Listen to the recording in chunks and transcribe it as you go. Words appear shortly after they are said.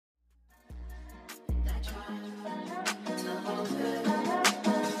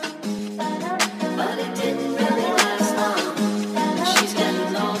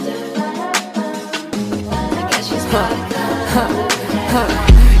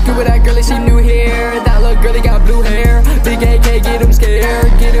Get with that girlie, she new hair. That little girlie got blue hair. Big AK, get them scared.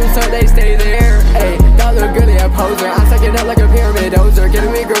 Get them so they stay there. Ayy, that little girlie a poser. I'm stacking up like a pyramid dozer.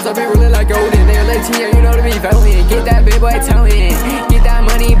 Getting me girls, I be rolling like golden. They're 18, you know to be voting. Get that big boy towing. Get that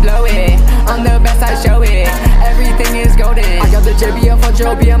money, blow it. I'm the best, I show it. Everything is golden. I got the JBF on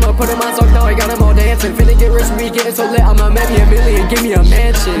Joby, I'ma put him on songs. Now I got them all dancing. Finna get rich, me getting so lit. I'ma make me a million, give me a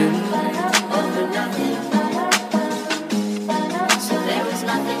mansion.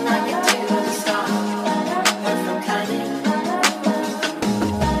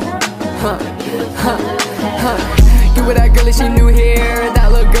 Get with that girlie, she new hair. That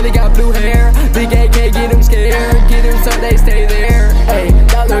little girlie got blue hair. Big AK, get them scared. Get them so they stay there. Ayy,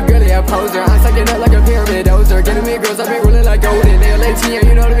 that little girlie a poser. I'm stacking up like a pyramid dozer. Getting me girls, I be rolling like golden. They're 18,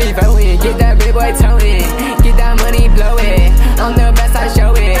 you know to be voting. Get that big boy towing. Get that money, blow it. I'm the best, I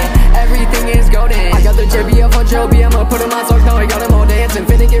show it. Everything is golden. I got the JBF on Joby, I'ma put him on songs. Now I got them all dancing.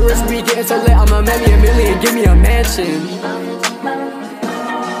 Finna get rich, me getting so lit. I'ma make me a million, give me a mansion.